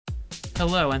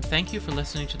Hello, and thank you for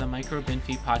listening to the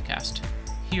MicrobeInfy podcast.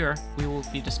 Here, we will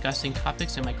be discussing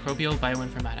topics in microbial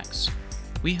bioinformatics.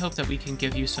 We hope that we can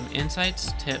give you some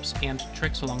insights, tips, and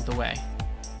tricks along the way.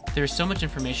 There's so much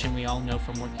information we all know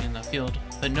from working in the field,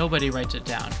 but nobody writes it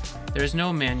down. There is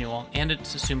no manual, and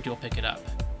it's assumed you'll pick it up.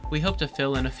 We hope to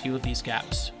fill in a few of these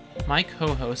gaps. My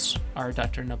co-hosts are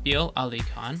Dr. Nabil Ali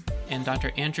Khan and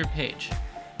Dr. Andrew Page.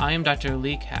 I am Dr.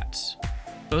 Lee Katz.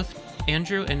 Both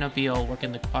Andrew and Nabil work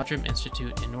in the Quadram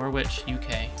Institute in Norwich,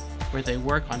 UK, where they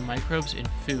work on microbes in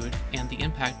food and the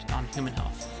impact on human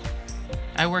health.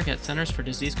 I work at Centers for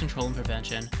Disease Control and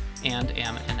Prevention and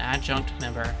am an adjunct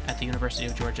member at the University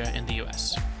of Georgia in the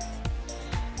US.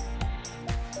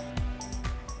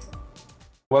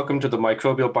 Welcome to the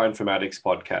Microbial Bioinformatics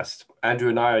podcast. Andrew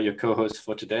and I are your co-hosts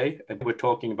for today, and we're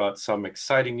talking about some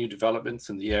exciting new developments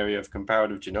in the area of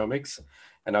comparative genomics.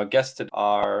 And our guests today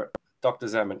are Dr.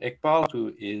 Zaman Iqbal,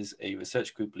 who is a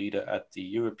research group leader at the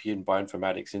European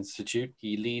Bioinformatics Institute.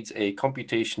 He leads a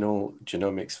computational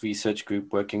genomics research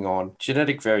group working on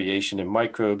genetic variation in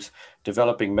microbes,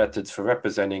 developing methods for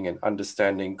representing and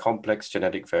understanding complex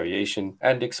genetic variation,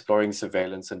 and exploring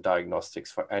surveillance and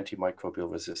diagnostics for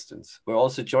antimicrobial resistance. We're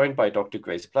also joined by Dr.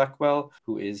 Grace Blackwell,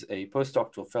 who is a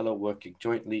postdoctoral fellow working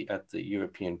jointly at the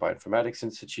European Bioinformatics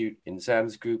Institute, in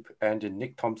Zam's group, and in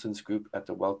Nick Thompson's group at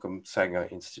the Wellcome Sanger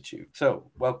Institute. So,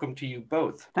 welcome to you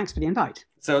both. Thanks for the invite.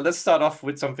 So let's start off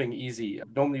with something easy.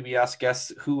 Normally we ask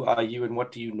guests, who are you and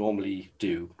what do you normally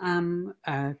do? I'm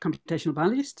a computational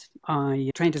biologist.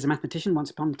 I trained as a mathematician once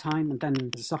upon a time, and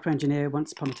then as a software engineer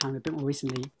once upon a time, a bit more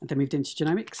recently, and then moved into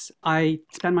genomics. I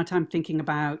spend my time thinking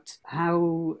about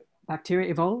how bacteria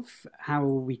evolve, how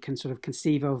we can sort of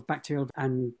conceive of bacterial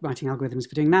and writing algorithms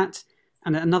for doing that.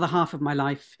 And another half of my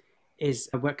life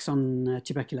works on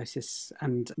tuberculosis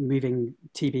and moving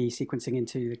TB sequencing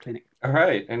into the clinic. All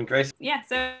right. And Grace? Yeah,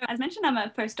 so as mentioned, I'm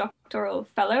a postdoctoral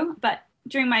fellow, but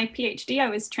during my PhD, I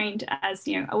was trained as,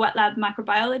 a wet lab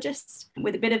microbiologist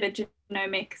with a bit of a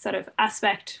genomic sort of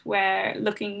aspect where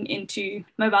looking into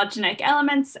mobile genetic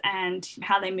elements and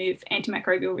how they move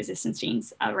antimicrobial resistance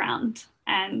genes around.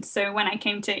 And so when I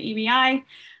came to EBI, I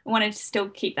wanted to still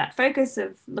keep that focus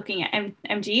of looking at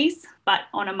MGEs, but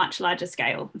on a much larger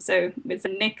scale. So with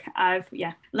Nick, I've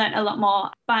learned a lot more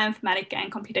bioinformatic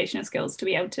and computational skills to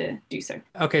be able to do so.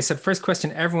 Okay, so the first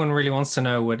question everyone really wants to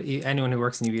know, what anyone who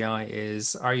works in EBI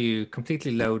is, are you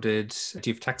completely loaded? Do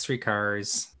you have tax-free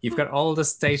cars? You've got all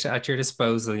this data at your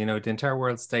disposal, the entire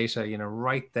world's data,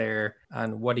 right there.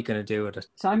 And what are you going to do with it?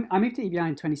 So I moved to EBI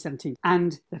in 2017.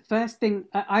 And the first thing,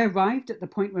 I arrived at the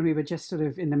point when we were just sort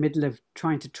of in the middle of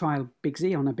trying to trial Big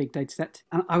Z on a big data set.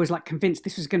 And I was convinced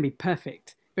this was going to be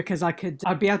perfect because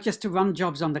I'd be able just to run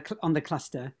jobs on the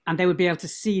cluster, and they would be able to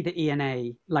see the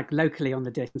ENA locally on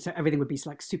the disk. And so everything would be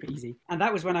super easy. And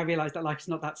that was when I realized that life's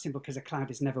not that simple because a cloud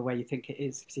is never where you think it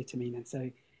is, you see what I mean? And so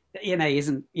the ENA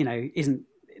isn't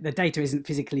the data isn't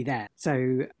physically there. So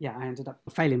I ended up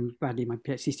failing badly. My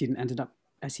PhD student ended up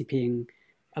SCPing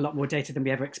a lot more data than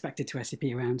we ever expected to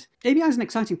SCP around. ABI is an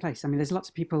exciting place. I mean, there's lots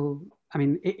of people. I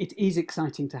mean, it is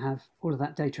exciting to have all of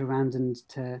that data around, and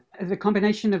the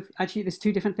combination of, actually, there's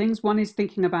two different things. One is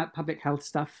thinking about public health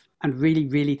stuff and really,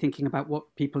 really thinking about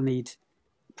what people need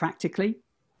practically.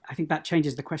 I think that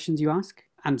changes the questions you ask.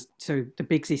 And so the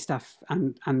Big Z stuff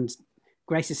and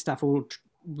Grace's stuff all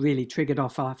really triggered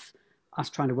off us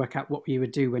trying to work out what you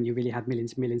would do when you really had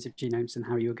millions and millions of genomes and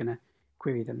how you were going to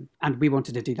query them. And we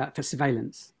wanted to do that for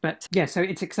surveillance. But so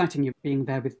it's exciting you being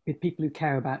there with people who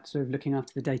care about sort of looking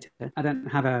after the data. I don't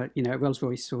have a Rolls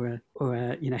Royce or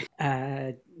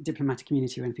a diplomatic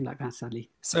community or anything like that, sadly.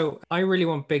 So I really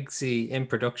want Big Z in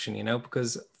production,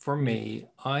 because for me,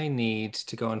 I need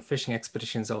to go on fishing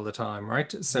expeditions all the time,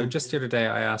 right? So just the other day,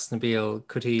 I asked Nabil,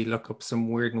 could he look up some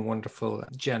weird and wonderful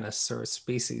genus or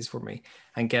species for me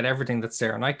and get everything that's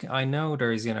there? And I know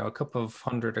there's, a couple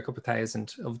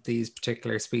thousand of these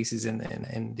particular species in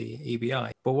the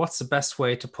EBI. But what's the best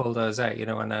way to pull those out,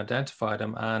 and identify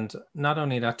them? And not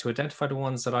only that, to identify the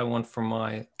ones that I want for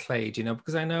my clade,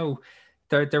 because I know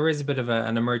there is a bit of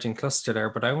an emerging cluster there,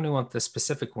 but I only want the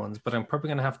specific ones. But I'm probably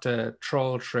going to have to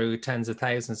troll through tens of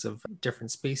thousands of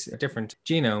different species, different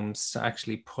genomes to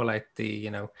actually pull out the,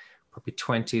 probably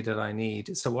 20 that I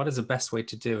need. So what is the best way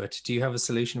to do it? Do you have a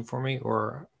solution for me,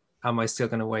 or am I still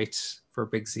going to wait for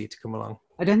Big Z to come along?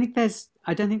 I don't think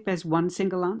there's one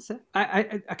single answer.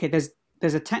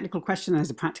 There's a technical question and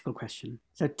there's a practical question.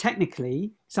 So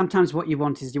technically, sometimes what you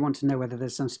want to know whether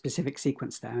there's some specific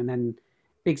sequence there, and then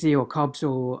Big Z or COBS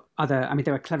or other,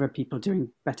 there are clever people doing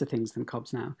better things than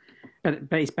COBS now, but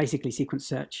it's basically sequence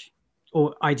search,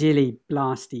 or ideally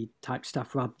BLAST-y type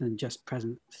stuff rather than just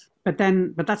presence. But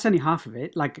that's only half of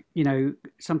it. Like,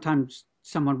 sometimes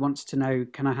someone wants to know,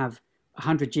 can I have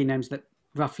 100 genomes that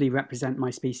roughly represent my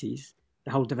species,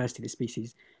 the whole diversity of the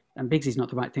species? And Bigsy is not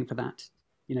the right thing for that.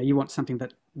 You want something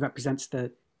that represents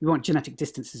you want genetic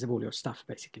distances of all your stuff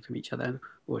basically from each other,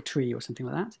 or a tree or something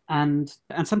like that. And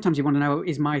sometimes you want to know,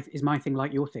 is my thing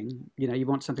like your thing? You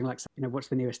want something like, what's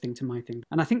the nearest thing to my thing?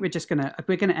 And I think we're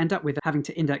going to end up with having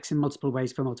to index in multiple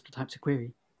ways for multiple types of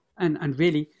query. And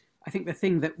really, I think the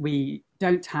thing that we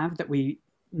don't have that we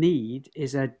need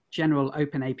is a general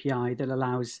open API that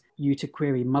allows you to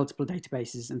query multiple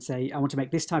databases and say, I want to make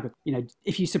this type of,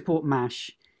 if you support MASH,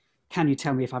 can you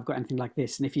tell me if I've got anything like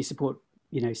this? And if you support,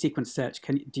 sequence search,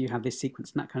 do you have this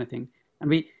sequence, and that kind of thing?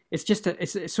 And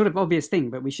it's a sort of obvious thing,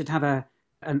 but we should have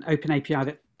an open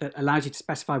API that allows you to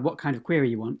specify what kind of query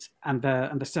you want, and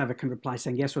the server can reply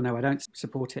saying yes or no, I don't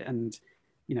support it, and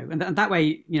and that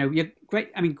way, you're great.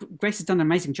 I mean, Grace has done an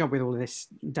amazing job with all of this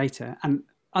data, and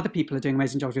other people are doing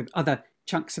amazing jobs with other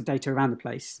chunks of data around the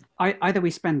place. Either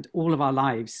we spend all of our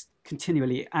lives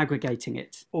continually aggregating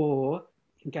it, or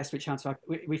you can guess which answer.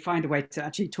 We find a way to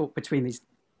actually talk between these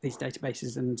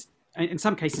databases, and in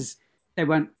some cases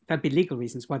there'd be legal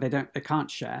reasons why they can't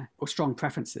share, or strong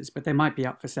preferences, but they might be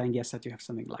up for saying, yes, I do have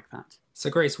something like that. So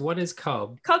Grace, what is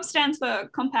COB? COB stands for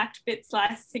Compact Bit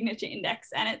Slice Signature Index,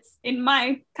 and it's, in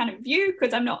my kind of view,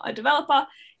 because I'm not a developer,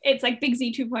 it's like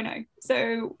Bigsy 2.0.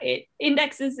 So it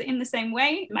indexes in the same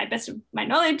way, my best of my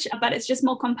knowledge, but it's just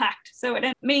more compact. So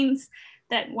it means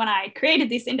that when I created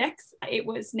this index, it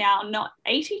was now not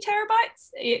 80 terabytes,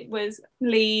 it was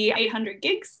only 800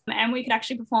 gigs, and we could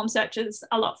actually perform searches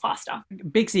a lot faster.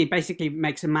 Bigsy basically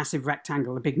makes a massive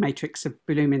rectangle, a big matrix of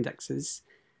Bloom indexes.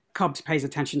 COBS pays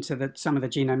attention to some of the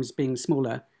genomes being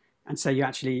smaller. And so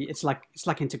it's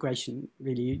like integration,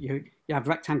 really. You have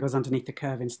rectangles underneath the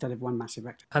curve instead of one massive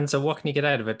rectangle. And so what can you get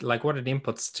out of it? Like, what are the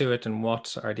inputs to it and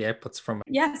what are the outputs from it?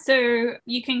 Yeah, so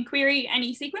you can query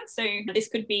any sequence. So this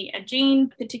could be a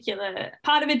gene, particular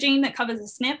part of a gene that covers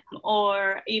a SNP,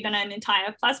 or even an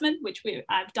entire plasmid, which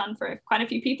I've done for quite a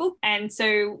few people. And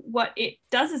so what it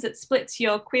does is it splits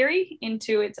your query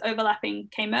into its overlapping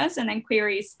k-mers, and then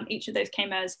queries each of those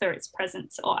k-mers for its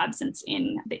presence or absence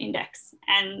in the index.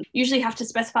 And usually have to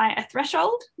specify a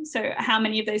threshold. So how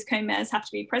many of those k-mers have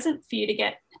to be present for you to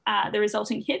get the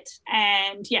resulting hit.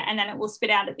 And then it will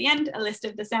spit out at the end a list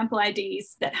of the sample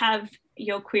IDs that have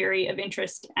your query of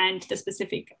interest and the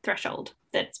specific threshold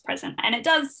that's present. And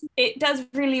it does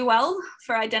really well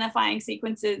for identifying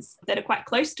sequences that are quite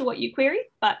close to what you query,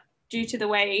 but due to the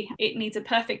way it needs a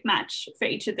perfect match for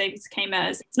each of these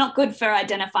k-mers, it's not good for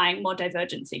identifying more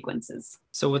divergent sequences.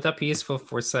 So would that be useful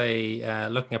for, say,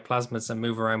 looking at plasmids that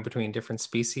move around between different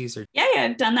species? Or Yeah,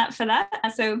 I've done that for that.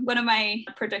 So one of my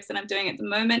projects that I'm doing at the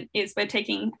moment is we're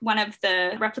taking one of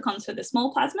the replicons for the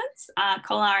small plasmids,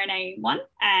 ColRNA1,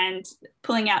 and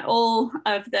pulling out all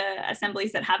of the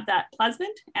assemblies that have that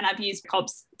plasmid. And I've used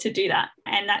COBS to do that.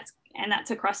 And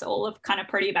that's across all of kind of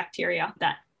proteobacteria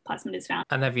that plasmid is found.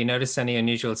 And have you noticed any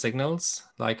unusual signals?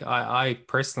 Like I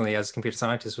personally, as a computer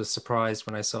scientist, was surprised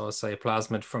when I saw, say, a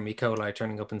plasmid from E. coli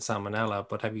turning up in Salmonella,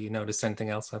 but have you noticed anything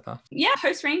else like that? Yeah,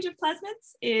 host range of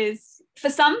plasmids is,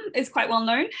 for some, is quite well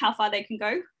known how far they can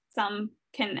go. Some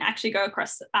can actually go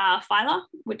across phyla,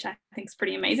 which I think is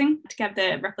pretty amazing to have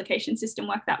the replication system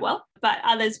work that well. But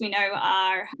others we know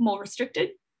are more restricted.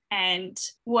 And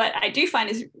what I do find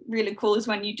is really cool is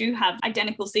when you do have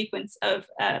identical sequence of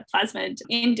plasmid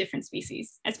in different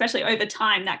species, especially over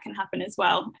time, that can happen as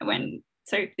well.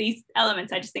 So these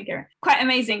elements I just think are quite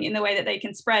amazing in the way that they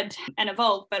can spread and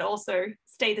evolve, but also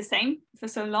stay the same for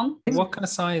so long. What kind of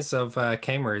size of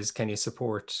k-mers can you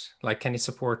support? Like, can you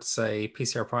support, say,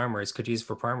 PCR primers? Could you use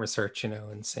for primer search,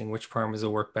 and saying which primers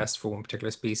will work best for one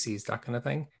particular species, that kind of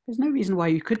thing? There's no reason why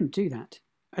you couldn't do that.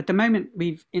 At the moment,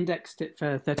 we've indexed it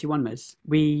for 31 mers.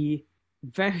 We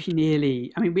very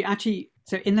nearly,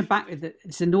 so in the back,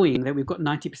 it's annoying that we've got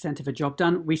 90% of a job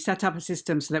done. We set up a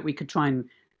system so that we could try and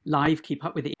keep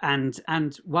up with it. And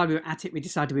while we were at it, we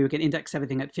decided we were going to index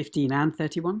everything at 15 and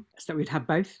 31, so that we'd have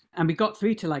both. And we got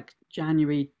through to like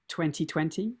January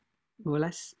 2020, more or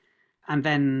less. And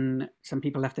then some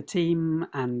people left the team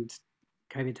and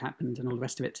COVID happened and all the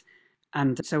rest of it.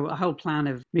 And so a whole plan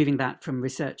of moving that from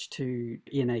research to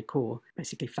ENA core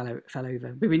basically fell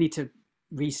over. But we need to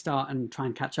restart and try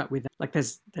and catch up with it. Like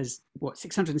there's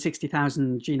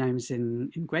 660,000 genomes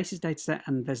in Grace's dataset,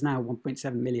 and there's now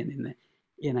 1.7 million in the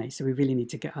ENA. So we really need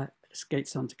to get our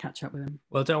skates on to catch up with them.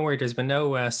 Well, don't worry, there's been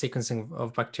no sequencing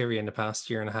of bacteria in the past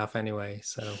year and a half anyway.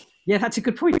 So yeah, that's a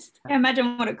good point. Yeah,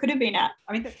 imagine what it could have been at.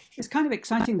 It's kind of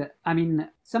exciting that,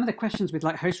 some of the questions with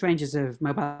like host ranges of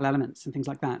mobile elements and things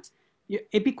like that,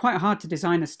 it'd be quite hard to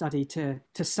design a study to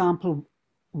sample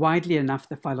widely enough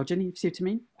the phylogeny, if you see what I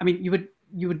mean. I mean, you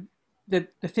would the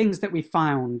things that we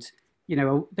found,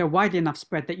 they're widely enough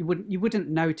spread that you wouldn't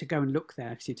know to go and look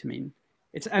there, if you see what I mean.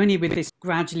 It's only with this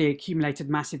gradually accumulated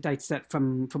massive data set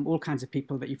from all kinds of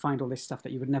people that you find all this stuff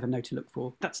that you would never know to look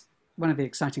for. That's one of the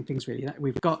exciting things, really, that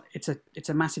we've got. It's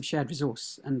a massive shared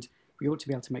resource, and we ought to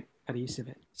be able to make better use of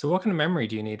it. So what kind of memory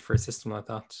do you need for a system like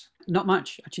that? Not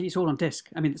much, actually. It's all on disk.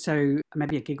 I mean, so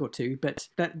maybe a gig or two, but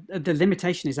the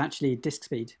limitation is actually disk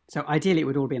speed. So ideally, it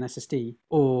would all be an SSD,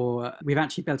 or we've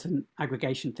actually built an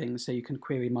aggregation thing so you can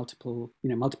query multiple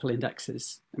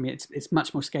indexes. I mean, it's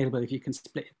much more scalable if you can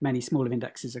split many smaller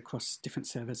indexes across different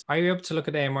servers. Are you able to look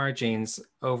at AMR genes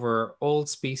over all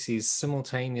species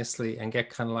simultaneously and get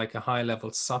kind of like a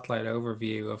high-level satellite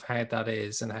overview of how that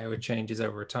is and how it changes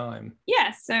over time?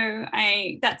 Yeah, so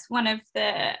that's one of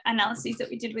the analyses that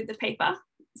we did with the paper.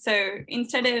 So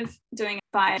instead of doing it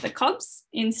via the COBS,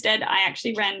 instead I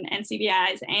actually ran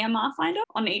NCBI's AMR finder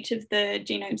on each of the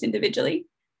genomes individually.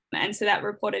 And so that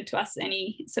reported to us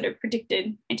any sort of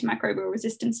predicted antimicrobial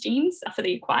resistance genes. For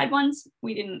the acquired ones,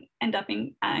 we didn't end up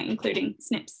including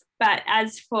SNPs. But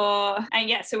as for,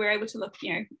 so we're able to look,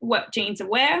 what genes are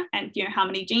where and, how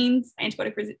many genes,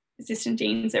 antibiotic resistant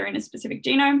genes are in a specific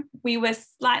genome. We were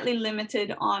slightly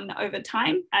limited on over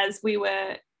time as we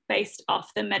were based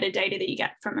off the metadata that you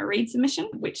get from a read submission,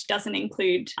 which doesn't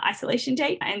include isolation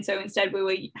date. And so instead we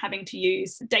were having to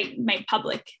use date made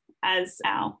public as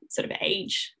our sort of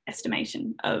age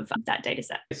estimation of that data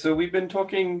set. So we've been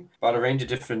talking about a range of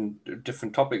different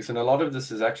topics, and a lot of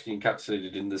this is actually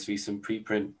encapsulated in this recent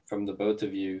preprint from the both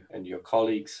of you and your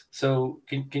colleagues. So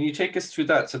can you take us through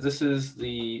that? So this is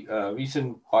the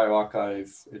recent bioRxiv.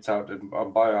 It's out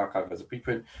on bioRxiv as a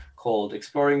preprint called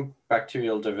Exploring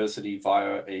Bacterial Diversity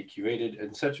via a Curated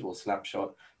and Searchable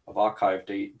Snapshot of Archived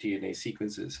DNA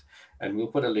Sequences. And we'll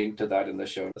put a link to that in the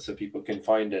show so people can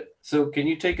find it. So can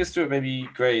you take us through it, maybe,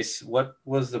 Grace? What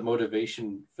was the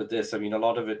motivation for this? I mean, a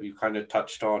lot of it we've kind of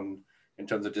touched on in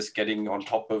terms of just getting on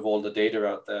top of all the data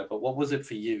out there, but what was it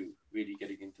for you, really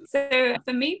getting into this? So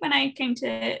for me, when I came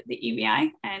to the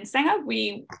EVI and Sanger,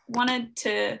 we wanted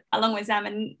to, along with Zam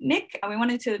and Nick, we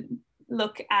wanted to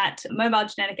look at mobile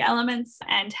genetic elements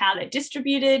and how they're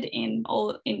distributed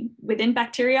within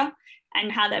bacteria, and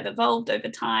how they've evolved over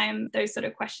time. Those sort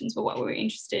of questions were what we were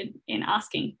interested in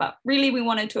asking. But really, we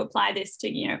wanted to apply this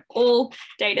to, all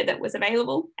data that was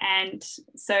available. And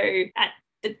so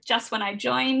just when I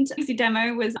joined, BigZ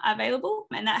Demo was available,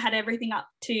 and that had everything up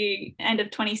to end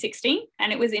of 2016,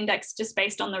 and it was indexed just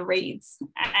based on the reads.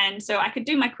 And so I could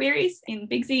do my queries in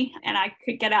BigZ, and I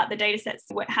could get out the data sets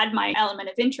that had my element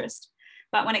of interest.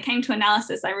 But when it came to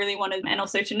analysis, I really wanted, and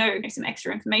also to know some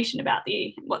extra information about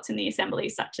what's in the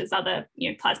assemblies, such as other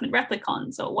plasmid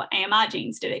replicons, or what AMR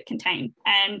genes did it contain.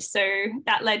 And so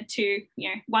that led to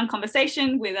one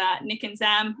conversation with Nick and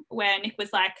Zam, where Nick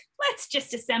was like, let's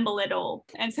just assemble it all.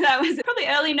 And so that was probably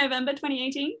early November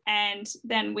 2018. And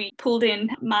then we pulled in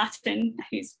Martin,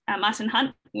 who's Martin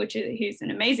Hunt, who's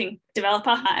an amazing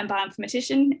developer and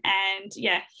bioinformatician. And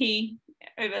he,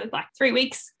 over like 3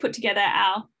 weeks, put together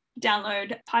our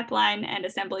download pipeline and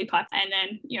assembly pipeline. And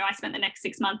then, I spent the next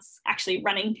 6 months actually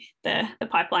running the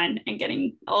pipeline and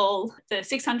getting all the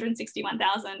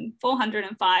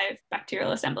 661,405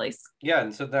 bacterial assemblies. Yeah,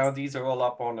 and so now these are all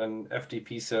up on an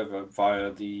FTP server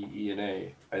via the ENA,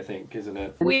 I think, isn't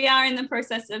it? We are in the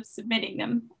process of submitting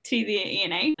them to the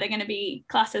ENA. They're going to be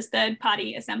classed as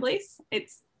third-party assemblies.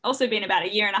 It's also been about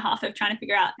 1.5 years of trying to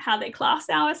figure out how they class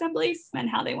our assemblies and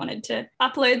how they wanted to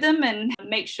upload them and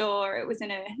make sure it was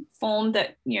in a form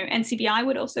that NCBI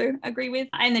would also agree with,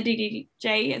 and the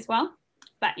DDJ as well.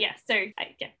 But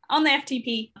on the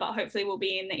FTP, but hopefully we'll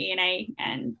be in the ENA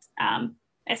and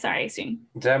SRA soon.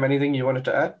 Zam, anything you wanted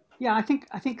to add? Yeah, I think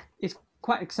it's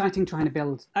quite exciting trying to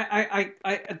build. I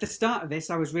at the start of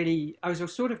this, I was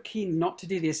sort of keen not to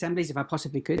do the assemblies if I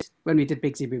possibly could. When we did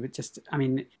BigZ, we would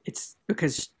it's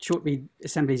because short read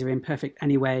assemblies are imperfect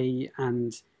anyway,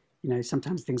 and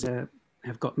sometimes things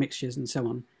have got mixtures and so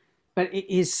on. But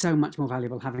it is so much more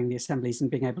valuable having the assemblies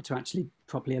and being able to actually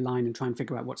properly align and try and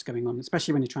figure out what's going on,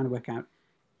 especially when you're trying to work out,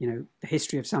 the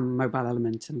history of some mobile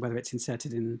element and whether it's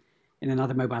inserted in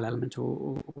another mobile element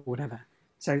or whatever.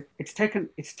 So it's taken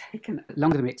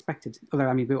longer than we expected. Although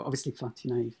we were obviously far too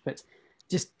naive, but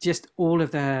just all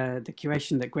of the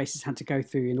curation that Grace has had to go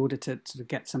through in order to sort of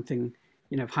get something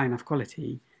of high enough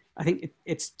quality, I think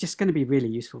it's just going to be really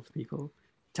useful for people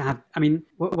to have.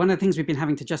 One of the things we've been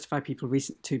having to justify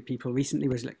to people recently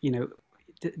was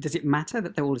does it matter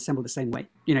that they're all assembled the same way?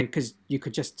 Because you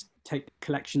could just take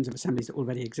collections of assemblies that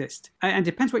already exist. And it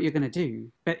depends what you're going to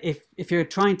do. But if you're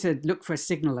trying to look for a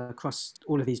signal across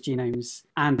all of these genomes,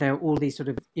 and there are all these sort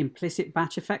of implicit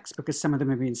batch effects because some of them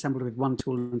have been assembled with one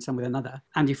tool and some with another,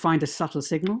 and you find a subtle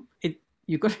signal,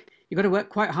 you've got to work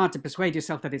quite hard to persuade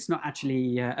yourself that it's not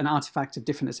actually an artifact of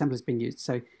different assemblers being used.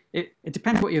 So it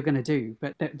depends what you're going to do,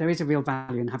 but there is a real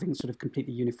value in having sort of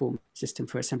completely uniform system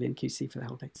for assembly and QC for the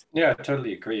whole data. Yeah, I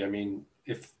totally agree. I mean,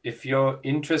 if your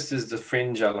interest is the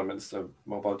fringe elements, the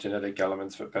mobile genetic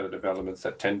elements, repetitive elements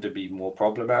that tend to be more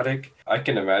problematic, I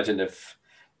can imagine if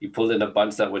you pulled in a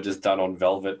bunch that were just done on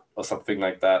Velvet or something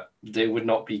like that, they would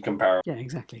not be comparable. Yeah,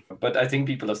 exactly. But I think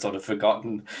people have sort of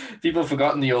forgotten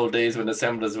the old days when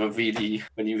assemblers were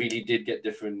when you really did get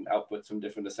different outputs from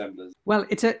different assemblers. Well,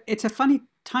 it's a funny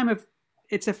time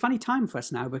for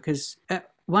us now, because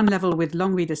at one level with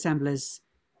long read assemblers,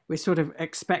 we're sort of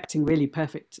expecting really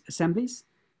perfect assemblies.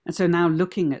 And so now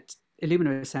looking at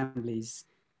Illumina assemblies,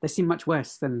 they seem much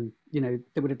worse than, they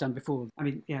would have done before. I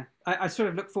mean, yeah, I sort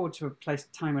of look forward to a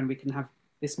time when we can have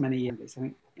this many assemblies.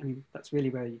 I mean, that's really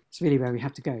where we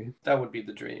have to go. That would be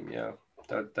the dream, yeah.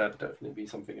 That'd definitely be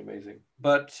something amazing.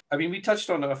 But I mean, we touched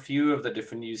on a few of the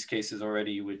different use cases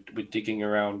already with digging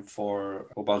around for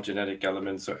mobile genetic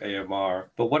elements or AMR.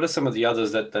 But what are some of the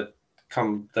others that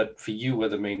for you were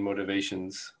the main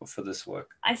motivations for this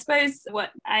work? I suppose what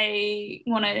I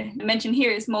want to mention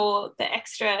here is more the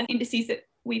extra indices that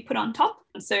we put on top.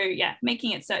 So yeah,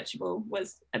 making it searchable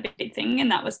was a big thing,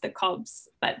 and that was the COBS.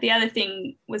 But the other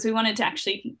thing was we wanted to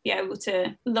actually be able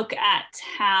to look at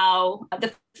how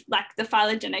the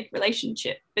phylogenetic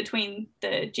relationship between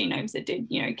the genomes that did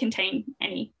contain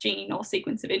any gene or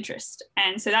sequence of interest.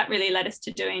 And so that really led us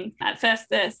to doing at first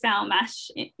the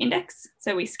SAL-MASH index.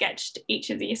 So we sketched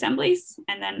each of the assemblies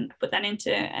and then put that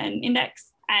into an index.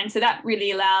 And so that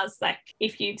really allows,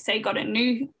 if you've, say, got a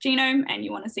new genome and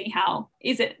you want to see how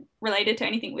is it related to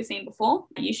anything we've seen before,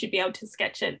 you should be able to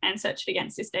sketch it and search it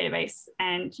against this database,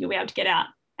 and you'll be able to get out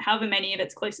however many of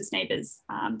its closest neighbours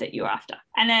that you're after.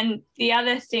 And then the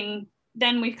other thing,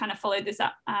 then we've kind of followed this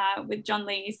up with John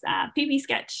Lee's PP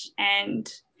sketch, and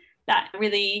that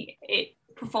really, it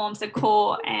performs a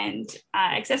core and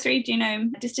accessory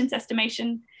genome distance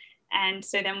estimation. And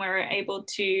so then we're able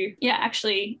to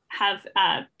actually have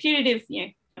putative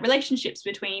relationships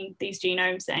between these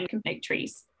genomes and can make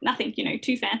trees. Nothing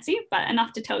too fancy, but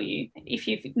enough to tell you if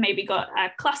you've maybe got a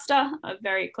cluster of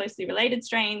very closely related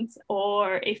strains,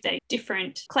 or if they're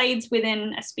different clades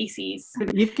within a species.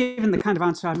 You've given the kind of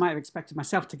answer I might have expected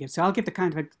myself to give, so I'll give the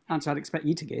kind of answer I'd expect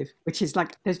you to give, which is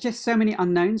there's just so many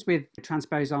unknowns with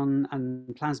transposon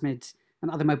and plasmid and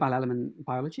other mobile element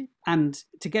biology. And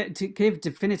to give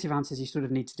definitive answers, you sort of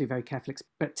need to do very careful.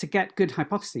 But to get good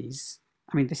hypotheses,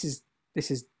 I mean, this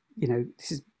is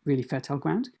really fertile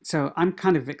ground. So I'm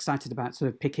kind of excited about sort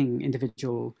of picking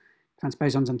individual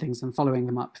transposons and things and following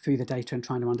them up through the data and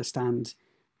trying to understand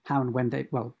how and when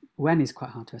when is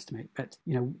quite hard to estimate, but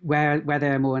where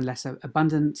they're more and less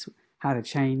abundant, how they've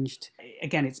changed.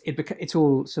 Again, it's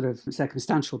all sort of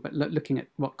circumstantial, but looking at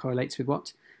what correlates with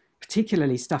what.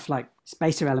 Particularly stuff like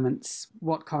spacer elements,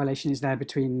 what correlation is there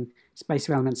between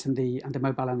spacer elements and the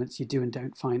mobile elements you do and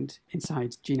don't find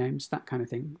inside genomes, that kind of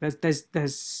thing.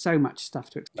 There's so much stuff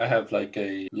to explore. I have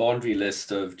a laundry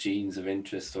list of genes of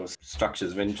interest or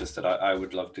structures of interest that I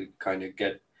would love to kind of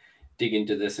dig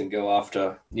into this and go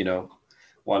after,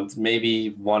 once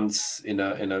in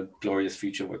a glorious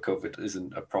future where COVID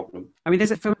isn't a problem. I mean,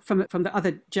 there's from the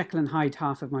other Jekyll and Hyde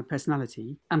half of my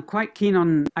personality. I'm quite keen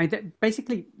on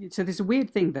basically. So there's a weird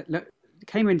thing that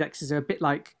K-MER indexes are a bit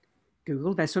like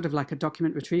Google. They're sort of like a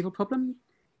document retrieval problem.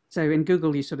 So in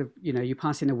Google, you sort of you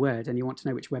pass in a word and you want to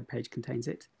know which web page contains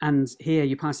it, and here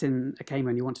you pass in a K-MER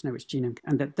and you want to know which genome.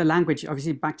 And the language,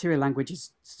 obviously, bacterial language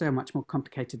is so much more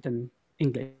complicated than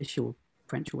English or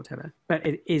French or whatever, but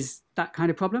it is that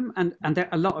kind of problem, and there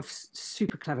are a lot of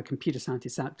super clever computer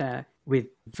scientists out there with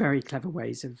very clever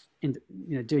ways of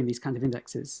doing these kind of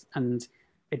indexes, and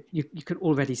you can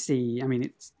already see. I mean,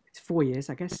 it's 4 years,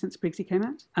 I guess, since Bigsy came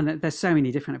out, and there's so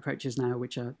many different approaches now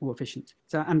which are more efficient.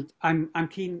 So I'm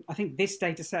keen. I think this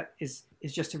data set is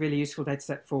just a really useful data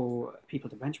set for people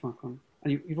to benchmark on,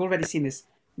 and you've already seen this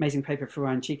amazing paper for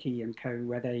Ryan Cheeky and co,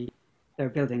 where they're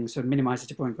building sort of minimizer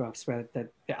to Bourne graphs where the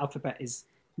alphabet is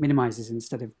minimizers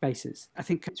instead of bases. I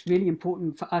think it's really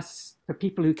important for us, for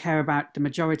people who care about the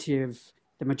majority of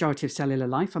cellular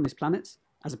life on this planet,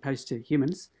 as opposed to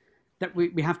humans, that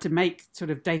we have to make sort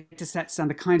of data sets and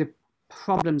the kind of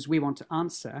problems we want to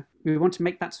answer. We want to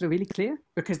make that sort of really clear,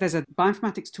 because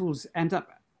bioinformatics tools end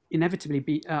up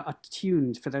inevitably are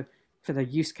tuned for the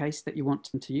use case that you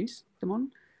want them to use them on.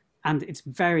 And it's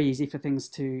very easy for things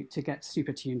to get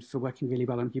super tuned for working really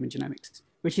well on human genomics,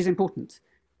 which is important,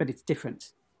 but it's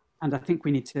different. And I think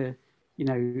we need to,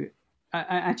 I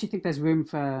actually think there's room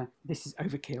for, this is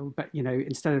overkill, but,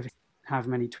 instead of however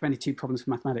many 22 problems for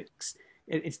mathematics,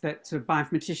 it's that sort of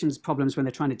bioinformaticians' problems when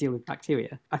they're trying to deal with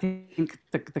bacteria. I think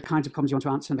the kinds of problems you want to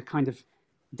answer and the kind of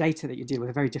data that you deal with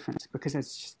are very different because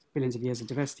there's just billions of years of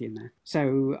diversity in there.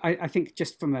 So I think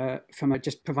just from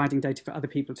just providing data for other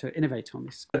people to innovate on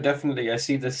this. But definitely, I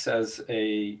see this as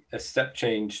a step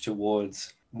change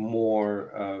towards more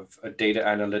of a data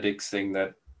analytics thing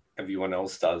that everyone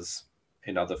else does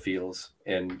in other fields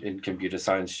and in computer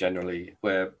science generally,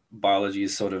 where biology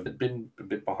has sort of been a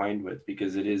bit behind with,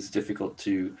 because it is difficult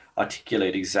to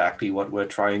articulate exactly what we're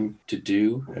trying to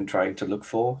do and trying to look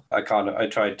for. I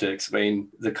tried to explain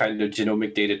the kind of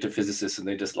genomic data to physicists and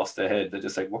they just lost their head. They're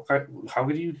just like, how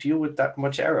do you deal with that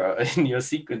much error in your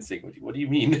sequencing? What do you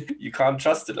mean? You can't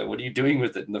trust it. Like, what are you doing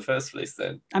with it in the first place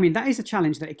then? I mean, that is a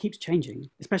challenge that it keeps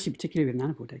changing, especially particularly with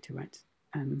nanopore data, right?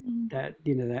 That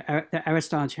the error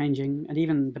style changing, and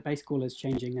even the base call is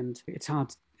changing, and it's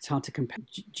hard to compare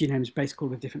genomes base call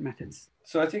with different methods.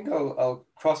 So I think I'll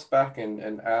cross back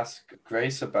and ask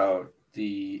Grace about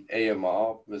the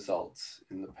AMR results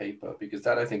in the paper, because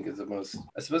that I think is the most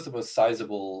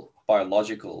sizable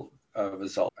biological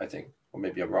result, I think, or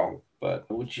maybe I'm wrong. But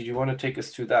would you want to take us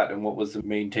through that, and what was the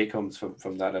main take homes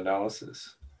from that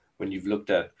analysis when you've looked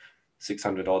at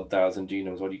 600,000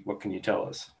 genomes? What can you tell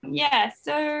us? Yeah,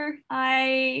 so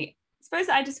I suppose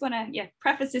I just want to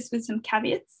preface this with some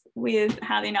caveats with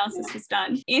how the analysis was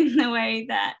done, in the way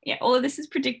that all of this is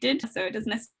predicted, so it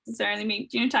doesn't necessarily mean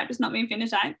genotype does not mean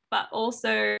phenotype, but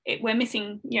also we're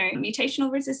missing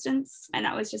mutational resistance, and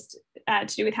that was just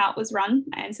to do with how it was run.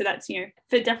 And so that's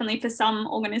definitely for some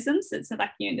organisms it's like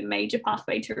the major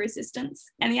pathway to resistance.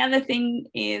 And the other thing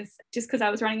is, just because I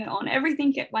was running it on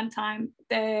everything at one time,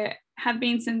 there have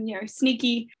been some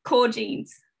sneaky core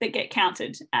genes that get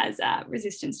counted as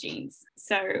resistance genes.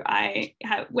 So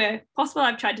where possible,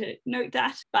 I've tried to note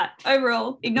that, but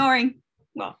overall,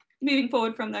 moving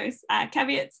forward from those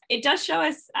caveats, it does show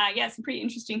us, some pretty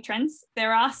interesting trends.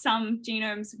 There are some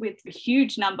genomes with a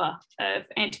huge number of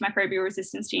antimicrobial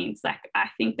resistance genes. Like I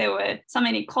think there were some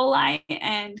in E. coli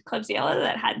and Klebsiella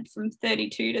that had from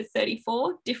 32 to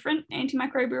 34 different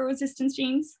antimicrobial resistance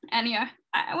genes. And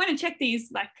I want to check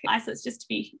these isolates just to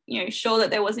be sure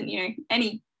that there wasn't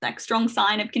any strong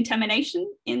sign of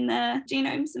contamination in the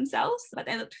genomes themselves, but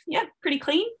they looked pretty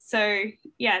clean. So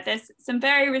there's some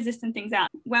very resistant things out.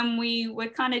 When we were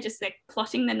kind of just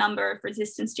plotting the number of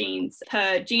resistance genes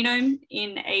per genome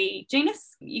in a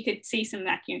genus, you could see some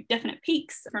definite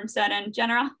peaks from certain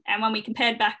genera. And when we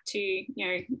compared back to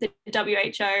the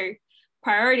WHO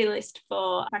priority list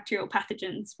for bacterial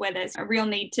pathogens, where there's a real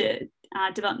need to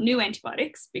develop new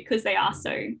antibiotics because they are so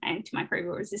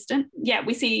antimicrobial resistant,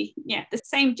 we see the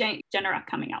same genera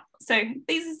coming up. So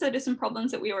these are sort of some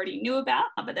problems that we already knew about,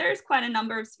 but there is quite a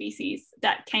number of species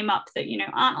that came up that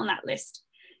aren't on that list,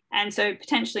 and so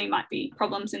potentially might be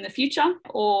problems in the future,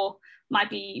 or might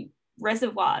be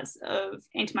reservoirs of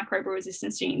antimicrobial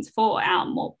resistance genes for our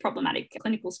more problematic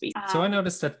clinical species. So I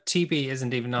noticed that TB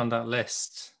isn't even on that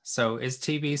list. So is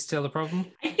TB still a problem?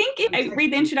 I think if I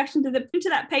read the introduction to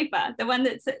that paper, the one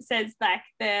that says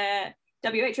the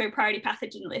WHO priority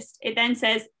pathogen list, it then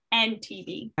says and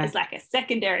TB as a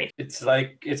secondary.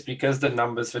 It's because the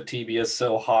numbers for TB are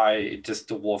so high, it just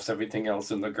dwarfs everything else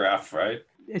in the graph, right?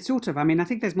 It's sort of. I mean, I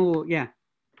think there's more. Yeah.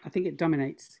 I think it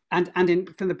dominates, and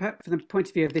from the point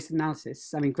of view of this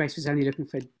analysis, I mean, Grace was only looking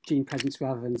for gene presence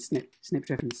rather than SNP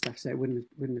driven stuff, so it wouldn't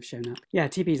have shown up. Yeah,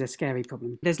 TB is a scary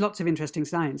problem. There's lots of interesting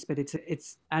science, but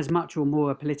it's as much or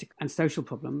more a political and social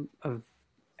problem of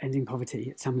ending poverty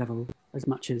at some level, as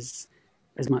much as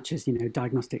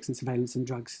diagnostics and surveillance and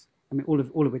drugs. I mean, all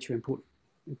of which are important,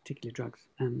 in particular drugs.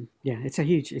 It's a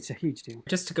huge deal.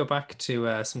 Just to go back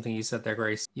to something you said there,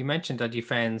 Grace, you mentioned that you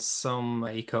found some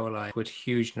E. coli with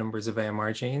huge numbers of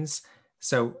AMR genes.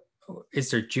 So is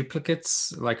there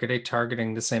duplicates? Are they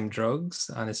targeting the same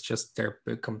drugs and it's just they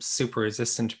become super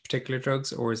resistant to particular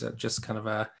drugs, or is it just kind of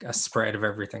a spread of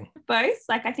everything? Both.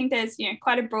 I think there's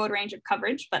quite a broad range of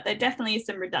coverage, but there definitely is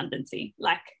some redundancy.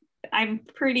 I've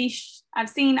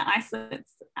seen isolates.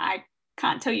 I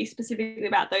can't tell you specifically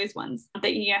about those ones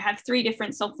that have 3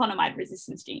 different sulfonamide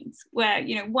resistance genes, where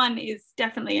one is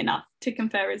definitely enough to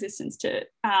confer resistance to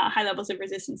high levels of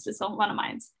resistance to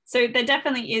sulfonamides. So there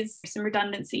definitely is some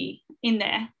redundancy in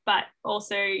there, but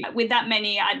also with that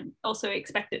many, I'd also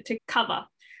expect it to cover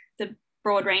the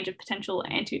broad range of potential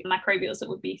antimicrobials that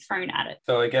would be thrown at it.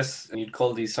 So I guess you'd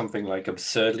call these something like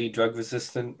absurdly drug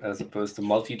resistant as opposed to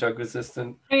multi-drug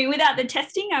resistant? I mean, without the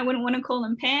testing, I wouldn't want to call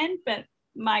them pan, but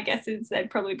my guess is they'd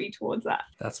probably be towards that.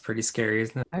 That's pretty scary,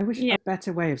 isn't it? I wish for a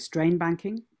better way of strain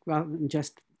banking rather than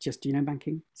just genome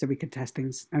banking, so we could test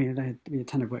things. I mean, there'd be a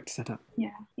ton of work to set up. Yeah.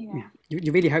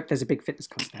 You really hope there's a big fitness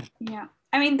cost there. Yeah.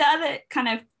 I mean, the other kind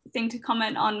of thing to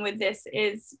comment on with this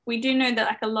is we do know that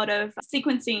like a lot of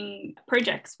sequencing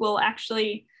projects will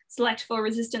actually select for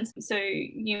resistance. So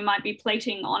you might be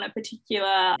plating on a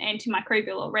particular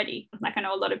antimicrobial already. Like I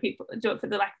know a lot of people do it for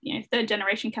the third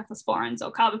generation cephalosporins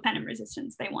or carbapenem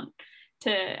resistance they want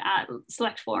to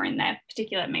select for in their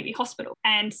particular maybe hospital.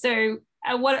 And so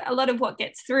what a lot of what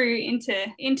gets through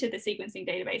into the sequencing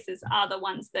databases are the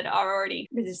ones that are already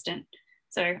resistant.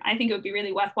 So I think it would be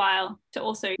really worthwhile to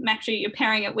also make sure you're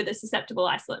pairing it with a susceptible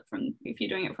isolate from if you're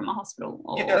doing it from a hospital.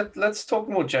 Yeah, let's talk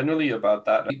more generally about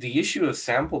that. The issue of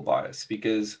sample bias,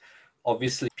 because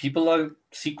obviously people are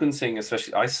sequencing,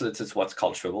 especially isolates, it's what's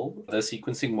culturable. They're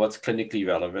sequencing what's clinically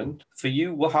relevant. For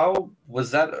you, how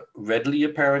was that readily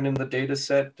apparent in the data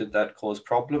set? Did that cause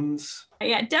problems?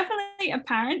 Yeah, definitely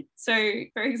apparent. So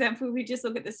for example, we just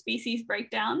look at the species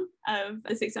breakdown of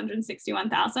the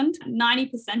 661,000.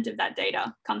 90% of that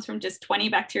data comes from just 20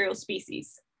 bacterial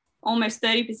species. Almost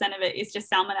 30% of it is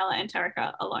just Salmonella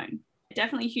enterica alone.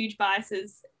 Definitely huge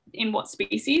biases in what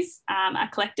species are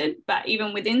collected, but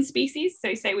even within species,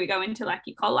 so say we go into like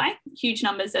E. coli, huge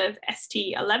numbers of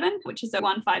ST11, which is a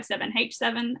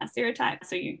 157H7 serotype,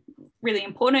 so really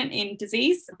important in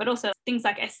disease, but also things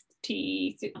like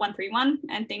ST131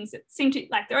 and things that seem to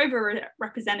like they're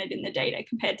overrepresented in the data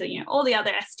compared to all the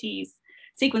other STs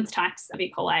sequence types of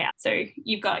E. coli. So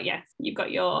you've got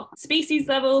your species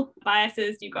level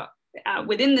biases, you've got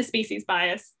within the species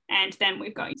bias, and then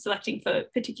we've got selecting for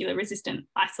particular resistant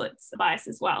isolates bias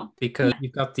as well. Because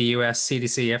you've got the US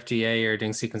CDC, FDA are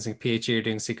doing sequencing, PHE are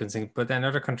doing sequencing, but then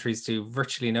other countries do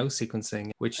virtually no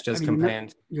sequencing, which does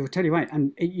compound. You're totally right.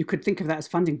 And you could think of that as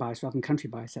funding bias rather than country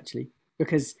bias, actually,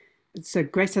 because so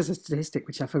Grace has a statistic,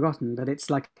 which I've forgotten, but it's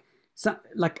like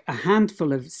a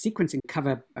handful of sequencing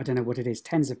cover, I don't know what it is,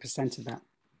 tens of % of that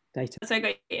data. So I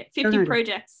got 50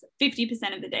 projects,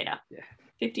 50% of the data. Yeah.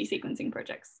 50 sequencing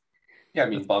projects. Yeah, I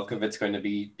mean, bulk of it's going to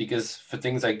be, because for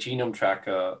things like Genome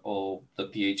Tracker or the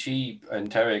PHE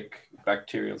enteric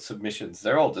bacterial submissions,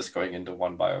 they're all just going into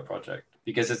one bio project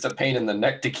because it's a pain in the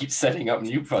neck to keep setting up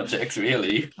new projects,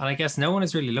 really. And I guess no one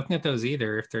is really looking at those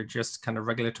either if they're just kind of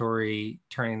regulatory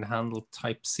turning the handle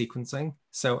type sequencing.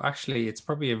 So actually, it's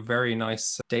probably a very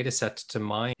nice data set to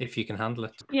mine if you can handle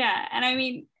it. Yeah, and I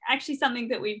mean, actually something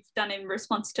that we've done in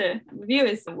response to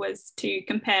reviewers was to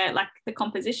compare like the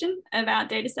composition of our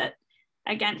data set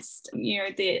against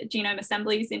the genome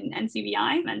assemblies in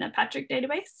NCBI and the Patrick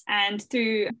database, and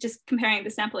through just comparing the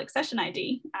sample accession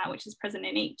ID, which is present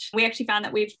in each, we actually found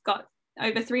that we've got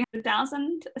over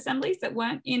 300,000 assemblies that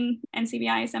weren't in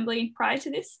NCBI assembly prior to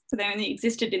this, so they only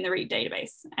existed in the READ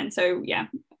database. And so yeah,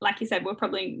 like you said, we're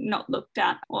probably not looked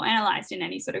at or analyzed in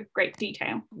any sort of great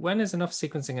detail. When is enough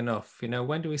sequencing enough?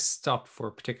 When do we stop for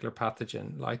a particular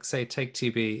pathogen? Like say take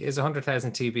TB, is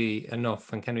 100,000 TB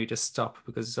enough, and can we just stop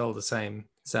because it's all the same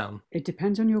SAM? It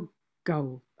depends on your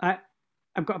goal.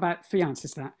 I've got about 3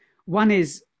 answers to that. One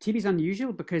is TB is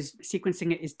unusual because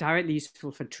sequencing it is directly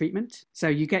useful for treatment. So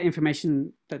you get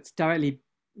information that directly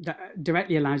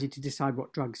allows you to decide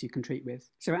what drugs you can treat with.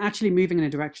 So we're actually moving in a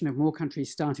direction of more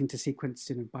countries starting to sequence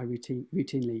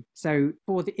routinely. So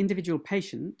for the individual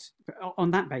patient, on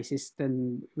that basis,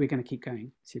 then we're going to keep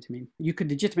going. See what I mean? You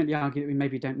could legitimately argue that we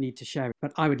maybe don't need to share it,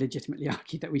 but I would legitimately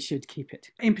argue that we should keep it.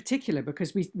 In particular,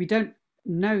 because we don't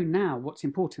know now what's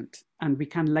important, and we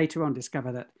can later on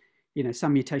discover that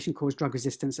some mutation caused drug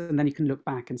resistance, and then you can look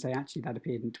back and say, actually, that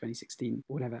appeared in 2016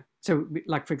 or whatever. So,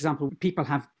 like, for example, people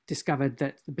have discovered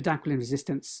that the bedaquiline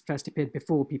resistance first appeared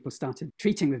before people started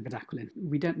treating with bedaquiline.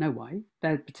 We don't know why.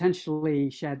 There are potentially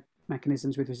shared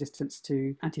mechanisms with resistance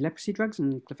to anti-leprosy drugs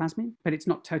and clofazimine, but it's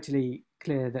not totally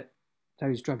clear that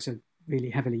those drugs are really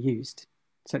heavily used,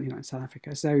 certainly not in South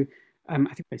Africa. So I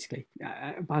think basically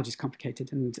biology is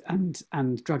complicated,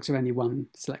 and drugs are only one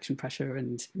selection pressure,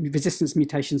 and resistance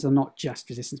mutations are not just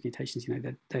resistance mutations.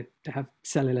 They have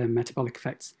cellular and metabolic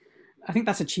effects. I think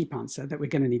that's a cheap answer, that we're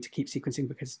going to need to keep sequencing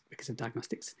because of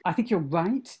diagnostics. I think you're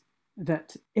right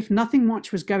that if nothing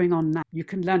much was going on now, you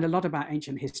can learn a lot about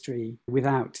ancient history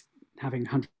without having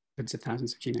hundreds of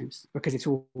thousands of genomes, because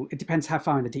it depends how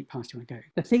far in the deep past you want to go.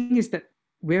 The thing is that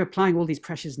we're applying all these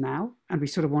pressures now, and we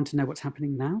sort of want to know what's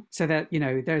happening now. So that,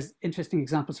 there's interesting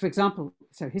examples. For example,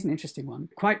 so here's an interesting one.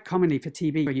 Quite commonly for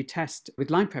TB, where you test with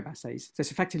line probe assays. So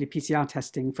it's effectively PCR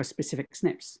testing for specific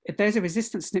SNPs. If there's a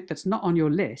resistant SNP that's not on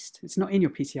your list, it's not in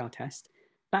your PCR test,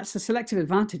 that's a selective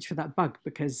advantage for that bug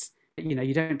because,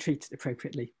 you don't treat it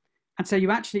appropriately. And so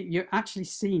you're actually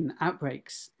seen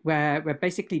outbreaks where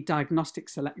basically diagnostic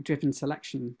driven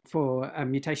selection for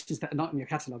mutations that are not in your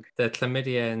catalogue. The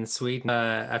chlamydia in Sweden,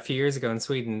 a few years ago in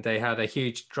Sweden, they had a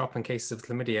huge drop in cases of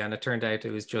chlamydia, and it turned out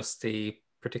it was just the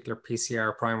particular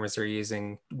PCR primers they're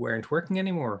using weren't working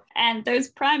anymore. And those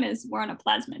primers were on a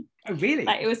plasmid. Oh, really?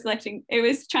 Like it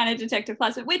was trying to detect a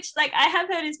plasmid, which like I have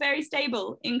heard is very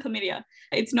stable in chlamydia.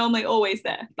 It's normally always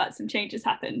there, but some changes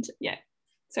happened. Yeah.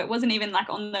 So it wasn't even like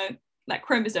on the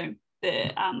chromosome,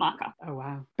 the marker. Oh,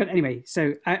 wow. But anyway,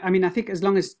 so I think as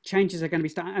long as changes are going to be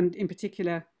started, and in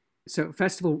particular, so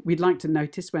first of all, we'd like to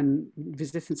notice when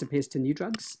resistance appears to new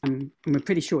drugs, and we're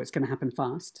pretty sure it's going to happen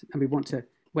fast. And we want to,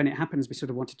 when it happens, we sort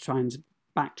of want to try and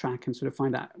backtrack and sort of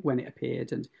find out when it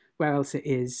appeared and where else it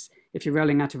is. If you're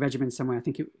rolling out a regimen somewhere, I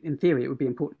think in theory, it would be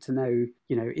important to know,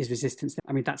 is resistance.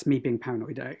 I mean, that's me being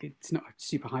paranoid. It's not a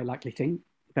super high likely thing,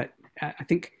 but I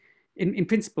think in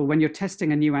principle, when you're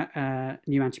testing a new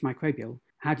antimicrobial,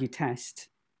 how do you test?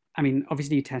 I mean,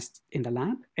 obviously you test in the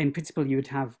lab. In principle, you would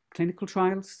have clinical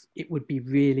trials. It would be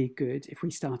really good if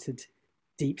we started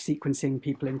deep sequencing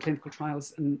people in clinical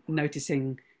trials and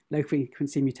noticing low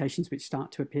frequency mutations which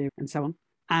start to appear and so on.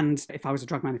 And if I was a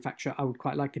drug manufacturer, I would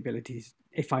quite like the ability,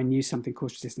 if I knew something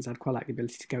caused resistance, I'd quite like the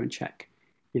ability to go and check,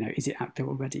 is it out there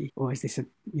already? Or is this at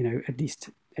least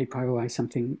a priori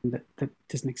something that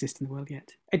doesn't exist in the world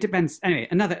yet? It depends. Anyway,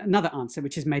 another answer,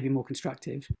 which is maybe more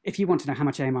constructive. If you want to know how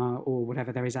much AMR or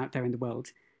whatever there is out there in the world,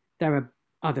 there are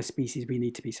other species we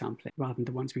need to be sampling rather than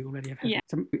the ones we already have had. Yeah.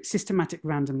 Some systematic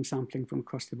random sampling from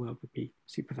across the world would be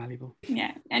super valuable.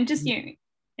 Yeah, and just,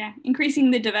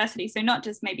 increasing the diversity. So not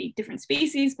just maybe different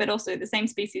species, but also the same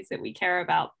species that we care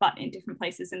about, but in different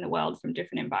places in the world from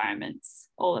different environments.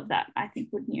 All of that, I think,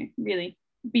 would really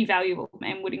be valuable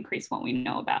and would increase what we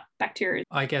know about bacteria.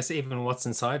 I guess even what's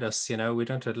inside us, we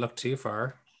don't have to look too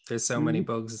far. There's so many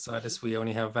bugs inside us. We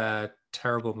only have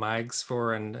terrible mags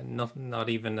for, and not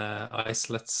even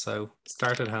isolates. So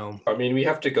start at home. I mean, we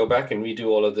have to go back and redo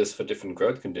all of this for different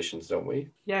growth conditions, don't we?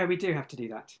 Yeah, we do have to do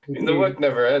that. I mean, the work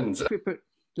never ends. If we put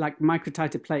like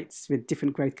microtiter plates with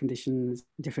different growth conditions,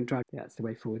 different drugs, that's the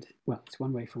way forward. Well, it's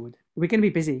one way forward. We're going to be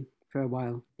busy for a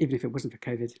while, even if it wasn't for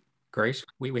COVID. Great.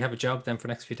 We have a job then for the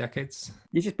next few decades.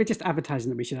 We're just advertising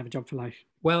that we should have a job for life.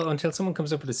 Well, until someone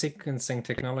comes up with a sequencing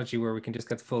technology where we can just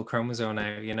get the full chromosome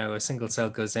out, a single cell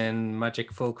goes in,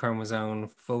 magic full chromosome,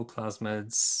 full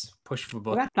plasmids, push of a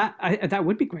button. Well, that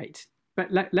would be great. But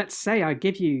let's say I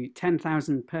give you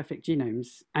 10,000 perfect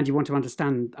genomes and you want to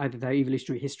understand either their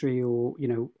evolutionary history or,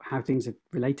 how things are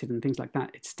related and things like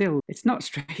that. It's not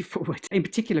straightforward, in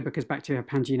particular because bacteria have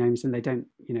pangenomes and they don't,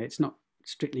 it's not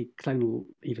strictly clonal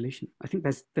evolution. I think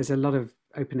there's a lot of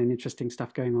open and interesting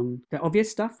stuff going on. The obvious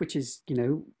stuff, which is,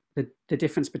 the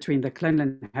difference between the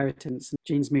clonal inheritance,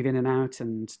 genes move in and out,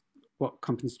 and what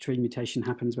compensatory mutation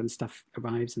happens when stuff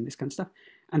arrives and this kind of stuff.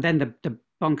 And then the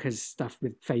bonkers stuff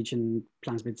with phage and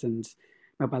plasmids and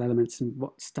mobile elements and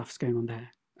what stuff's going on there.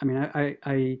 I mean,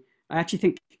 I actually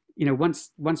think,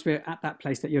 once we're at that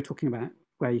place that you're talking about,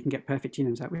 where you can get perfect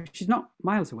genomes out, which is not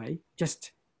miles away,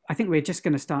 I think we're just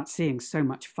going to start seeing so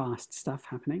much fast stuff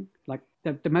happening. Like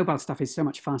the mobile stuff is so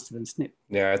much faster than SNP.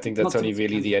 Yeah, I think that's only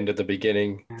really the end of the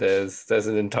beginning. There's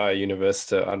an entire universe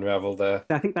to unravel there.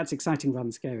 I think that's exciting rather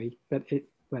than scary, but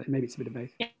maybe it's a bit of both.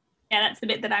 Yeah, that's the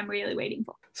bit that I'm really waiting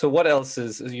for. So what else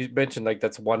you mentioned, like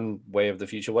that's one way of the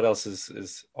future. What else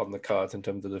is on the cards in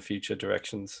terms of the future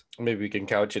directions? Maybe we can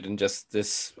couch it in just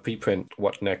this preprint.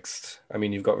 What next? I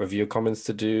mean, you've got review comments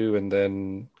to do and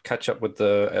then catch up with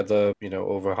the other,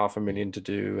 over 500,000 to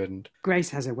do. And Grace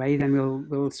has a way, then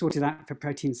we'll sort it out for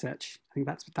protein search. I think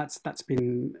that's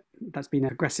been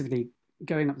aggressively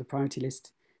going up the priority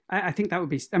list. I think that would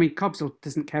be, COBSL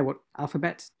doesn't care what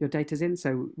alphabet your data's in,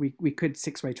 so we could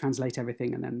 6-way translate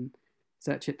everything and then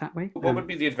search it that way. What would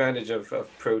be the advantage of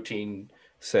protein,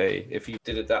 say, if you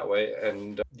did it that way?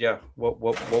 And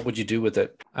what would you do with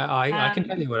it? I can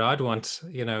tell you what I'd want,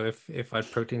 if I'd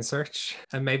protein search,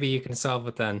 and maybe you can solve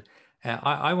it then.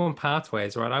 I want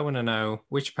pathways, right? I want to know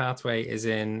which pathway is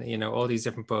in, all these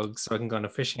different bugs, so I can go on a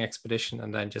fishing expedition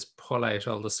and then just pull out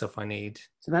all the stuff I need.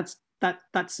 So that's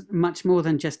much more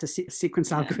than just a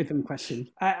sequence algorithm question.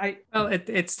 Well,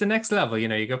 it's the next level.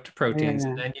 You go up to proteins,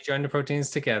 and then you join the proteins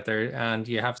together, and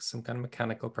you have some kind of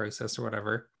mechanical process or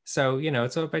whatever. So,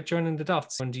 it's all about joining the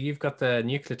dots. And you've got the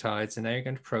nucleotides and now you're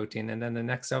going to protein. And then the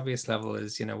next obvious level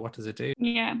is, what does it do?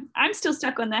 Yeah, I'm still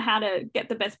stuck on the how to get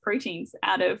the best proteins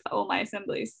out of all my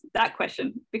assemblies, that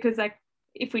question, because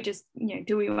if we just,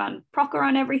 do we run Procker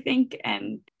on everything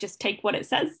and just take what it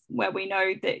says, where we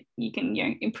know that you can,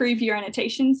 improve your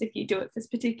annotations if you do it for this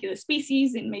particular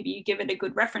species and maybe you give it a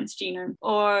good reference genome?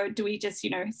 Or do we just,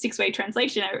 6-way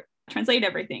translate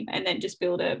everything and then just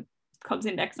build a COGS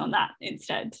index on that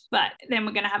instead? But then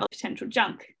we're going to have a potential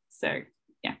junk. So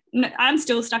yeah, I'm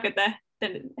still stuck at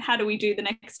then how do we do the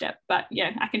next step? But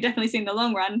yeah, I can definitely see in the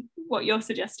long run what you're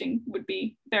suggesting would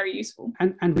be very useful.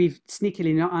 And we've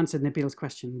sneakily not answered Nabil's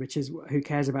question, which is who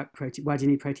cares about protein? Why do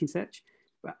you need protein search?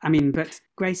 But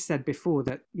Grace said before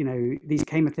that, these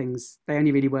KEMA things, they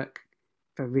only really work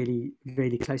for really,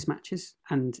 really close matches.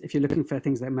 And if you're looking for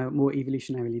things that are more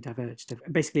evolutionarily diverged,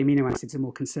 basically amino acids are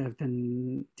more conserved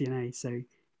than DNA. So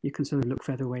you can sort of look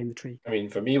further away in the tree. I mean,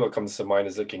 for me, what comes to mind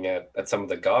is looking at some of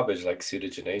the garbage like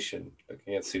pseudogenation,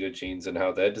 looking at pseudogenes and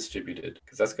how they're distributed,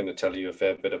 because that's going to tell you a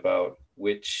fair bit about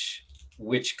which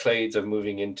clades are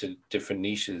moving into different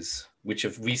niches, which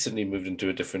have recently moved into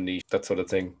a different niche, that sort of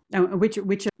thing. Which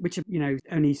are,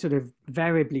 only sort of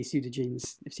variably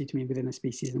pseudogenes, if you see what I mean, within a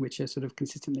species, and which are sort of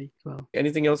consistently as well.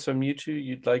 Anything else from you two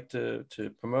you'd like to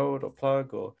promote or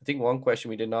plug? Or I think one question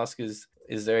we didn't ask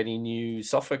is there any new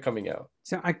software coming out?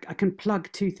 So I can plug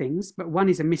two things, but one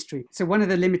is a mystery. So one of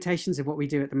the limitations of what we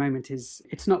do at the moment is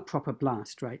it's not proper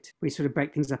BLAST, right? We sort of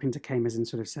break things up into KEMAs and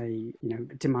sort of say,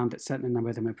 demand that certain number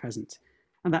of them are present.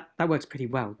 And that works pretty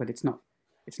well, but it's not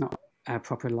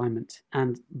proper alignment.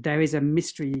 And there is a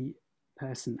mystery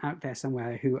person out there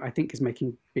somewhere who I think is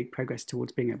making big progress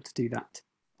towards being able to do that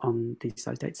on these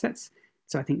size data sets.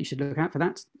 So I think you should look out for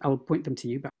that. I'll point them to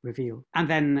you, but reveal. And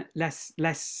then less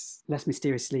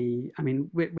mysteriously, in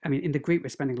the group we're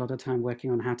spending a lot of time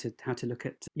working on how to look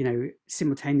at,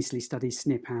 simultaneously study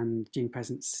SNP and gene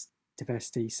presence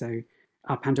diversity. So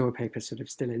our Pandora paper is sort of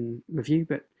still in review,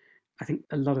 but I think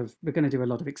we're going to do a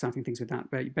lot of exciting things with that,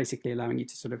 but basically allowing you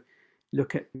to sort of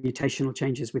look at mutational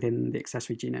changes within the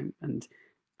accessory genome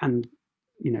and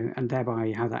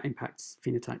thereby how that impacts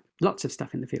phenotype. Lots of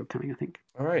stuff in the field coming, I think.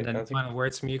 All right. And then final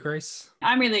words from you, Grace?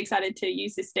 I'm really excited to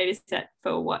use this data set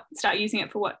start using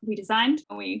it for what we designed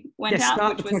when we went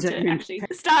out, which was to actually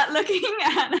start looking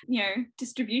at,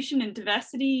 distribution and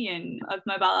diversity of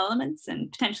mobile elements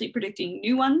and potentially predicting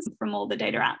new ones from all the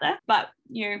data out there. But,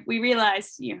 we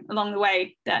realized, along the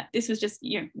way that this was just,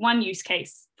 one use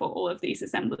case for all of these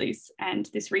assemblies and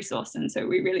this resource. And so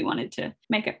we really wanted to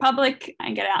make it public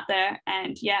and get it out there.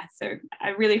 And so I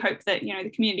really hope that,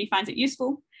 the community finds it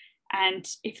useful. And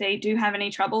if they do have any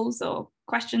troubles or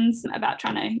questions about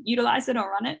trying to utilize it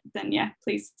or run it, then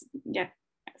please,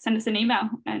 send us an email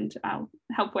and I'll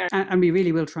help where. And we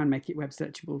really will try and make it web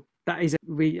searchable. That is,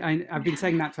 I've been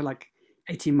saying that for like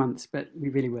 18 months, but we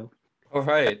really will. All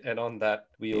right. And on that,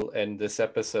 we'll end this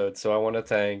episode. So I want to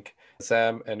thank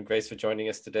Sam and Grace for joining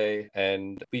us today.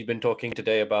 And we've been talking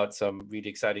today about some really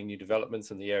exciting new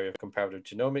developments in the area of comparative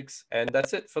genomics. And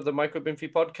that's it for the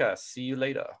MicroBinFi podcast. See you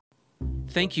later.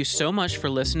 Thank you so much for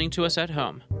listening to us at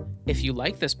home. If you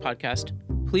like this podcast,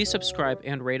 please subscribe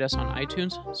and rate us on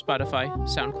iTunes, Spotify,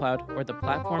 SoundCloud, or the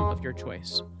platform of your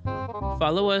choice.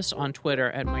 Follow us on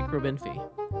Twitter at MicroBinFi.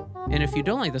 And if you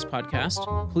don't like this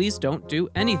podcast, please don't do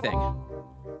anything.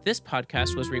 This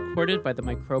podcast was recorded by the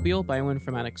Microbial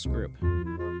Bioinformatics Group.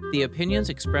 The opinions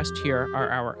expressed here are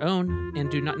our own and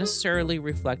do not necessarily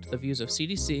reflect the views of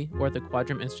CDC or the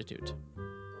Quadram Institute.